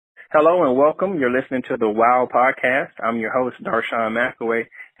Hello and welcome. You're listening to the WOW Podcast. I'm your host, Darshawn McAway,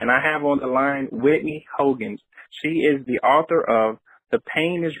 and I have on the line Whitney Hogan. She is the author of The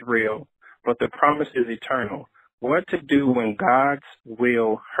Pain is Real, but the Promise is Eternal. What to Do When God's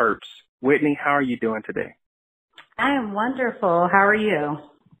Will Hurts. Whitney, how are you doing today? I am wonderful. How are you?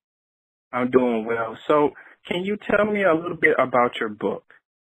 I'm doing well. So can you tell me a little bit about your book?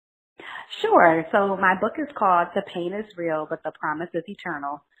 Sure. So my book is called The Pain is Real, but the Promise is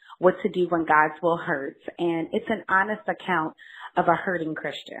Eternal. What to Do When God's Will Hurts. And it's an honest account of a hurting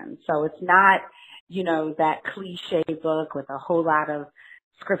Christian. So it's not, that cliche book with a whole lot of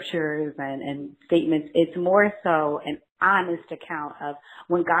scriptures and statements. It's more so an honest account of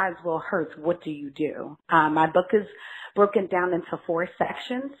when God's will hurts, what do you do? My book is broken down into 4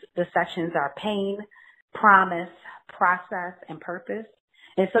 sections. The sections are pain, promise, process, and purpose.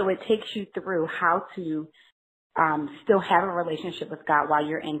 And so it takes you through how to still have a relationship with God while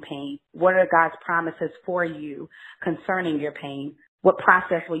you're in pain. What are God's promises for you concerning your pain? What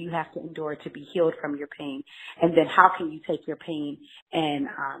process will you have to endure to be healed from your pain? And then how can you take your pain and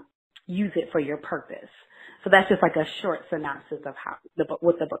use it for your purpose? So that's just like a short synopsis of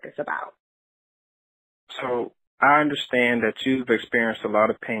what the book is about. So I understand that you've experienced a lot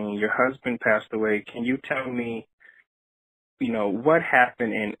of pain. Your husband passed away. Can you tell me, what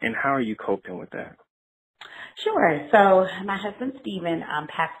happened and how are you coping with that? Sure. So my husband, Stephen,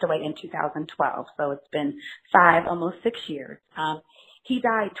 passed away in 2012. So it's been 5, almost 6 years. He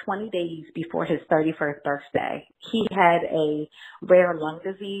died 20 days before his 31st birthday. He had a rare lung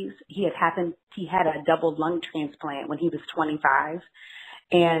disease. He had a double lung transplant when he was 25.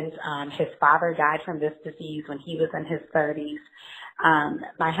 And his father died from this disease when he was in his 30s.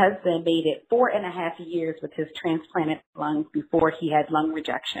 My husband made it 4.5 years with his transplanted lungs before he had lung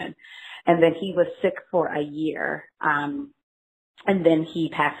rejection. And then he was sick for a year. And then he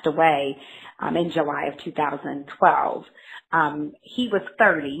passed away in July of 2012. He was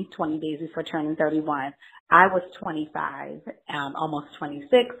 30, 20 days before turning 31. I was 25, almost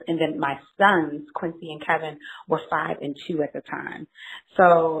 26, and then my sons, Quincy and Kevin, were 5 and 2 at the time.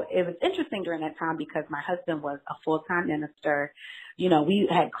 So it was interesting during that time because my husband was a full-time minister. We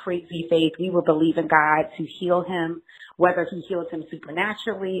had crazy faith. We were believing God to heal him, whether he healed him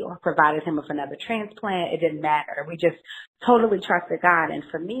supernaturally or provided him with another transplant. It didn't matter. We just totally trusted God. And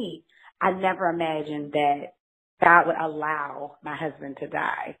for me, I never imagined that God would allow my husband to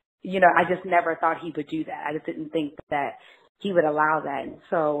die. I just never thought he would do that. I just didn't think that he would allow that. And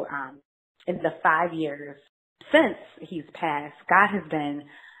so in the 5 years since he's passed, God has been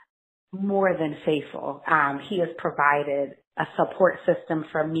more than faithful. He has provided a support system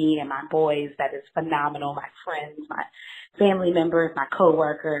for me and my boys that is phenomenal, my friends, my family members, my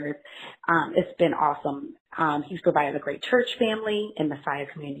coworkers. It's been awesome. He's provided a great church family in Messiah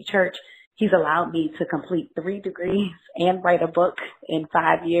Community Church. He's allowed me to complete 3 degrees and write a book in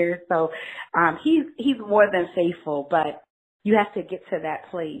 5 years. So he's more than faithful, but you have to get to that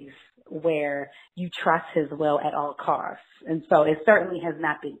place where you trust his will at all costs. And so it certainly has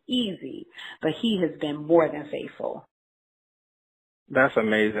not been easy, but he has been more than faithful. That's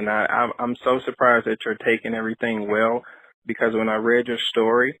amazing. I'm so surprised that you're taking everything well, because when I read your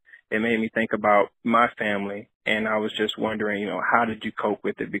story, it made me think about my family, and I was just wondering, how did you cope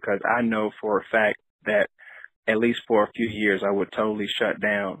with it? Because I know for a fact that at least for a few years I would totally shut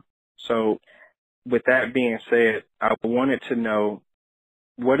down. So with that being said, I wanted to know,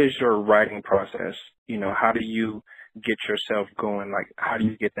 what is your writing process? How do you get yourself going? Like, how do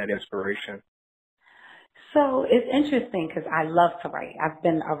you get that inspiration? So it's interesting because I love to write. I've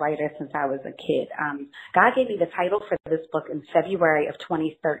been a writer since I was a kid. God gave me the title for this book in February of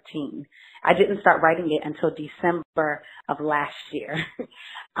 2013. I didn't start writing it until December of last year.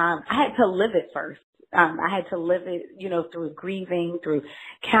 I had to live it first. I had to live it, through grieving, through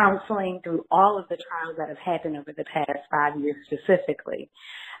counseling, through all of the trials that have happened over the past 5 years specifically.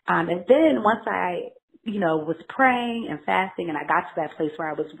 And then once I, was praying and fasting and I got to that place where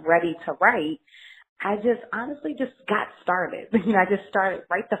I was ready to write, I just honestly just got started. I just started,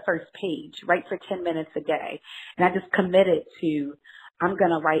 write the first page, write for 10 minutes a day. And I just committed to, I'm going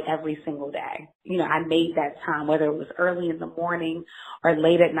to write every single day. I made that time, whether it was early in the morning or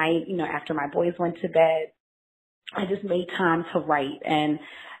late at night, after my boys went to bed. I just made time to write. And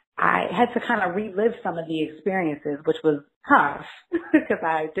I had to kind of relive some of the experiences, which was tough because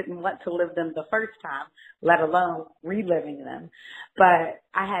I didn't want to live them the first time, let alone reliving them. But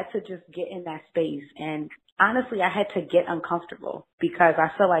I had to just get in that space. And honestly, I had to get uncomfortable because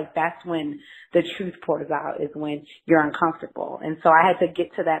I feel like that's when the truth pours out, is when you're uncomfortable. And so I had to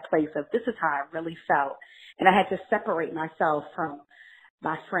get to that place of, this is how I really felt. And I had to separate myself from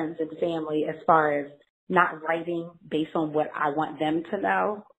my friends and family as far as not writing based on what I want them to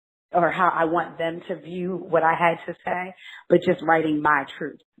know or how I want them to view what I had to say, but just writing my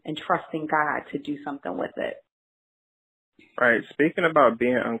truth and trusting God to do something with it. Right. Speaking about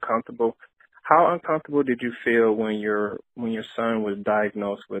being uncomfortable, how uncomfortable did you feel when your son was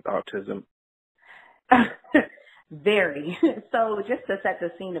diagnosed with autism? Very. So just to set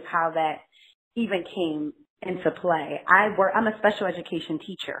the scene of how that even came into play, I'm a special education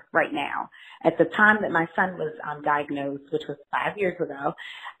teacher right now. At the time that my son was diagnosed, which was 5 years ago,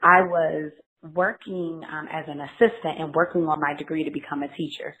 I was working as an assistant and working on my degree to become a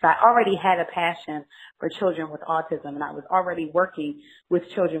teacher. So I already had a passion for children with autism, and I was already working with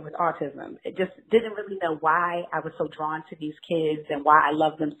children with autism. It just didn't really know why I was so drawn to these kids and why I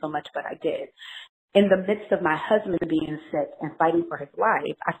loved them so much, but I did. In the midst of my husband being sick and fighting for his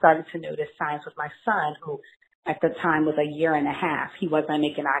life, I started to notice signs with my son, who at the time was a year and a half. He wasn't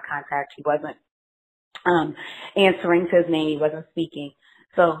making eye contact. He wasn't answering to his name. He wasn't speaking.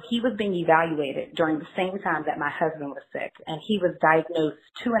 So he was being evaluated during the same time that my husband was sick, and he was diagnosed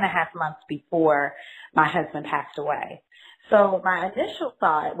 2.5 months before my husband passed away. So my initial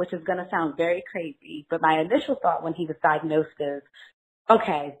thought, which is going to sound very crazy, but my initial thought when he was diagnosed is,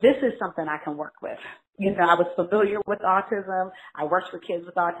 okay, this is something I can work with. You know, I was familiar with autism. I worked with kids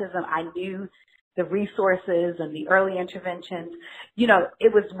with autism. I knew the resources and the early interventions. You know,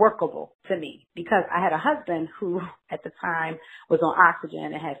 it was workable to me because I had a husband who at the time was on oxygen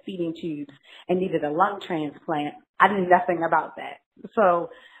and had feeding tubes and needed a lung transplant. I knew nothing about that. So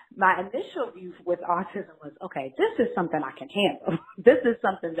my initial view with autism was, okay, this is something I can handle. This is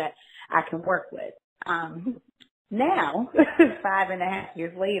something that I can work with. Now, 5.5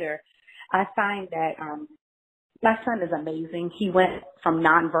 years later, I find that my son is amazing. He went from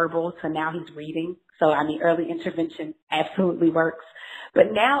nonverbal to now he's reading. So, I mean, early intervention absolutely works.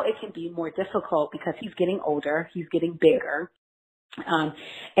 But now it can be more difficult because he's getting older, he's getting bigger,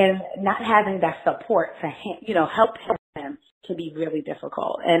 and not having that support to, help him can be really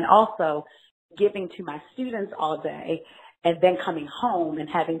difficult. And also giving to my students all day and then coming home and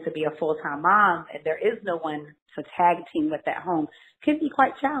having to be a full-time mom and there is no one to tag team with at home can be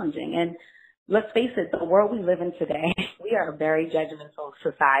quite challenging. And let's face it, the world we live in today, we are a very judgmental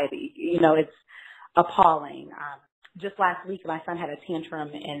society. You know, it's appalling. Just last week, my son had a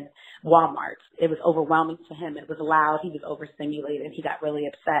tantrum in Walmart. It was overwhelming to him. It was loud. He was overstimulated. He got really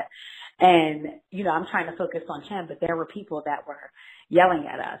upset. And, you know, I'm trying to focus on him, but there were people that were yelling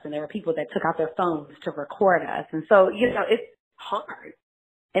at us, and there were people that took out their phones to record us. And so, you know, it's hard.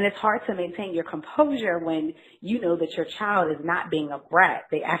 And it's hard to maintain your composure when you know that your child is not being a brat.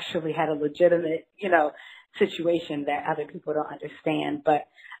 They actually had a legitimate, situation that other people don't understand. But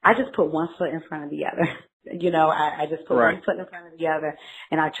I just put one foot in front of the other. I just put one foot in front of the other,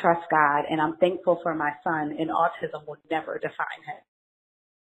 and I trust God, and I'm thankful for my son, and autism will never define him.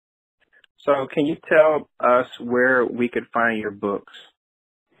 So can you tell us where we could find your books?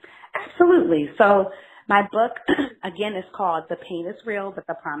 Absolutely. So my book, again, is called The Pain is Real, but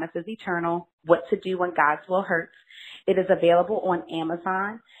the Promise is Eternal, What to Do When God's Will Hurts. It is available on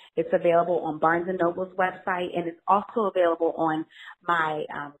Amazon. It's available on Barnes & Noble's website, and it's also available on my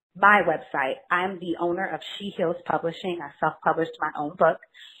website. I'm the owner of She Heals Publishing. I self-published my own book.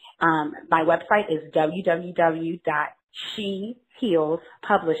 My website is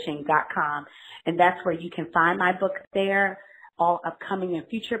www.shehealspublishing.com, and that's where you can find my book there. All upcoming and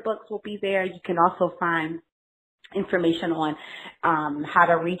future books will be there. You can also find information on how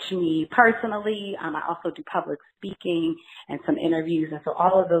to reach me personally. I also do public speaking and some interviews, and so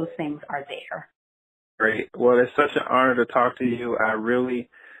all of those things are there. Great. Well, it's such an honor to talk to you. I really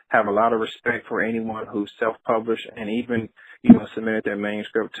have a lot of respect for anyone who self-published and even, submitted their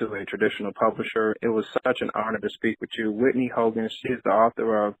manuscript to a traditional publisher. It was such an honor to speak with you. Whitney Hogan, she is the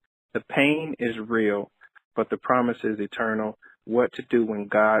author of The Pain is Real, but the Promise is Eternal, What to Do When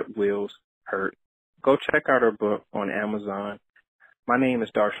God Wills Hurt. Go check out her book on Amazon. My name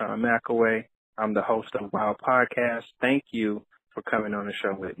is Darshawn McAway. I'm the host of Wild Podcast. Thank you for coming on the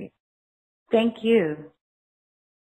show, Whitney. Thank you.